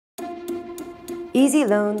Easy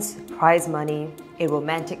loans, prize money, a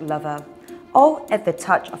romantic lover, all at the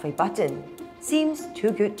touch of a button. Seems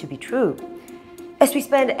too good to be true. As we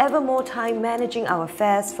spend ever more time managing our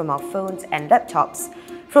affairs from our phones and laptops,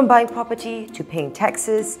 from buying property to paying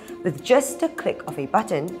taxes with just a click of a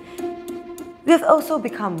button, we have also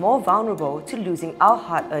become more vulnerable to losing our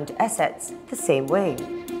hard-earned assets the same way.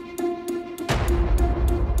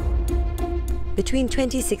 Between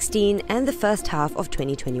 2016 and the first half of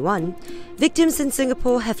 2021, victims in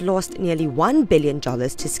Singapore have lost nearly $1 billion to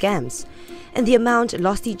scams. And the amount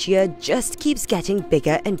lost each year just keeps getting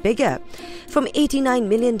bigger and bigger, from $89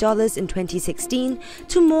 million in 2016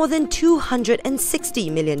 to more than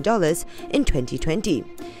 $260 million in 2020.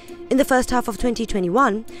 In the first half of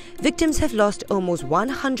 2021, victims have lost almost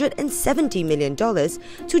 $170 million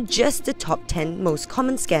to just the top 10 most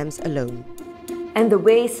common scams alone. And the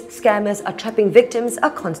ways scammers are trapping victims are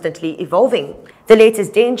constantly evolving. The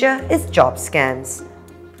latest danger is job scams.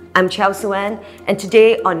 I'm Chow Suan, and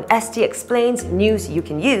today on ST Explains News You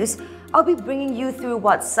Can Use, I'll be bringing you through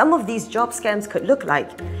what some of these job scams could look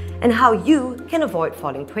like and how you can avoid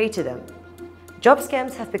falling prey to them. Job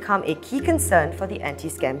scams have become a key concern for the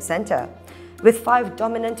Anti-Scam Centre, with 5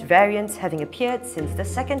 dominant variants having appeared since the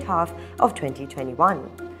second half of 2021.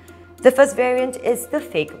 The first variant is the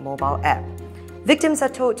fake mobile app. Victims are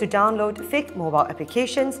told to download fake mobile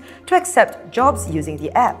applications to accept jobs using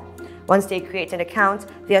the app. Once they create an account,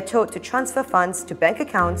 they are told to transfer funds to bank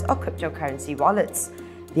accounts or cryptocurrency wallets.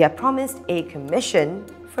 They are promised a commission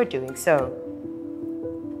for doing so.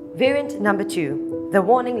 Variant number 2, the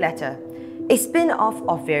warning letter. A spin-off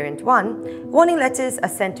of Variant 1, warning letters are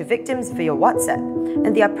sent to victims via WhatsApp,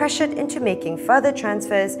 and they are pressured into making further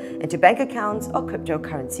transfers into bank accounts or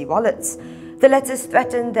cryptocurrency wallets. The letters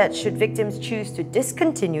threaten that should victims choose to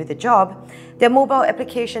discontinue the job, their mobile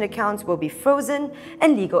application accounts will be frozen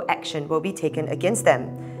and legal action will be taken against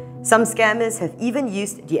them. Some scammers have even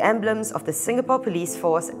used the emblems of the Singapore Police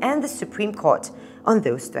Force and the Supreme Court on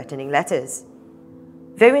those threatening letters.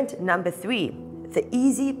 Variant number 3, the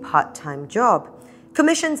easy part-time job.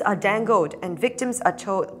 Commissions are dangled and victims are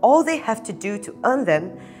told all they have to do to earn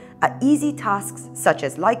them are easy tasks such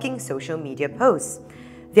as liking social media posts.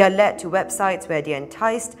 They are led to websites where they are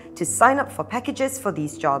enticed to sign up for packages for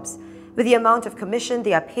these jobs, with the amount of commission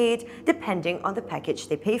they are paid depending on the package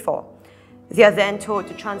they pay for. They are then told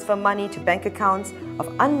to transfer money to bank accounts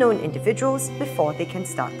of unknown individuals before they can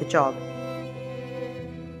start the job.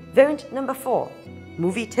 Variant number 4,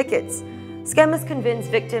 movie tickets. Scammers convince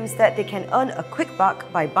victims that they can earn a quick buck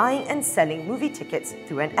by buying and selling movie tickets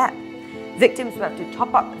through an app. Victims will have to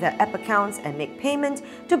top up their app accounts and make payment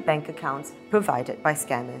to bank accounts provided by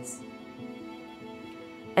scammers.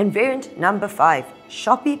 And variant number 5,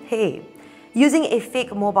 Shopee Pay. Using a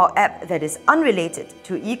fake mobile app that is unrelated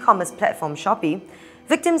to e-commerce platform Shopee,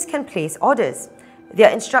 victims can place orders. They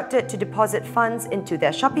are instructed to deposit funds into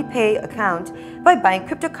their Shopee Pay account by buying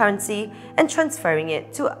cryptocurrency and transferring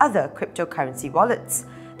it to other cryptocurrency wallets.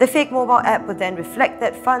 The fake mobile app will then reflect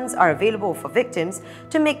that funds are available for victims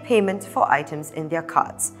to make payment for items in their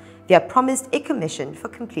carts. They are promised a commission for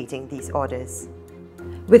completing these orders.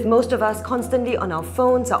 With most of us constantly on our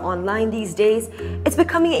phones or online these days, it's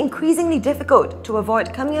becoming increasingly difficult to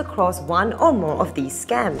avoid coming across one or more of these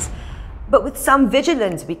scams. But with some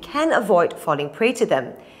vigilance, we can avoid falling prey to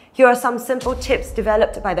them. Here are some simple tips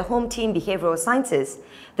developed by the Home Team Behavioral Sciences,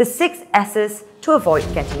 the 6 S's to avoid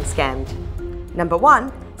getting scammed. Number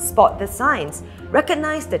 1, spot the signs.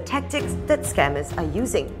 Recognize the tactics that scammers are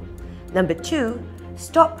using. Number 2,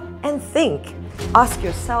 stop and think. Ask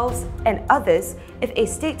yourselves and others if a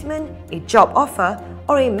statement, a job offer,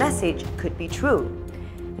 or a message could be true.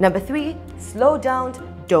 Number 3, slow down,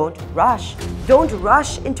 don't rush. Don't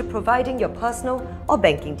rush into providing your personal or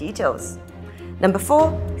banking details. Number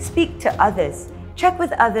 4, speak to others. Check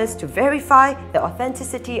with others to verify the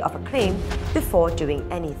authenticity of a claim before doing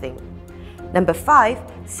anything. Number 5,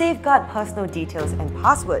 safeguard personal details and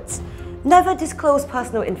passwords. Never disclose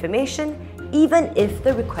personal information, even if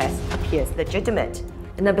the request appears legitimate.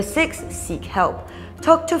 And number 6, seek help.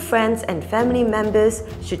 Talk to friends and family members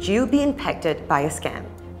should you be impacted by a scam.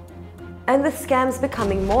 And with scams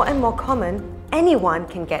becoming more and more common, anyone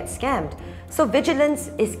can get scammed, so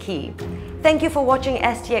vigilance is key. Thank you for watching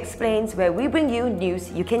ST Explains, where we bring you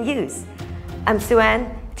news you can use. I'm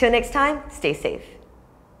Suan. Till next time, stay safe.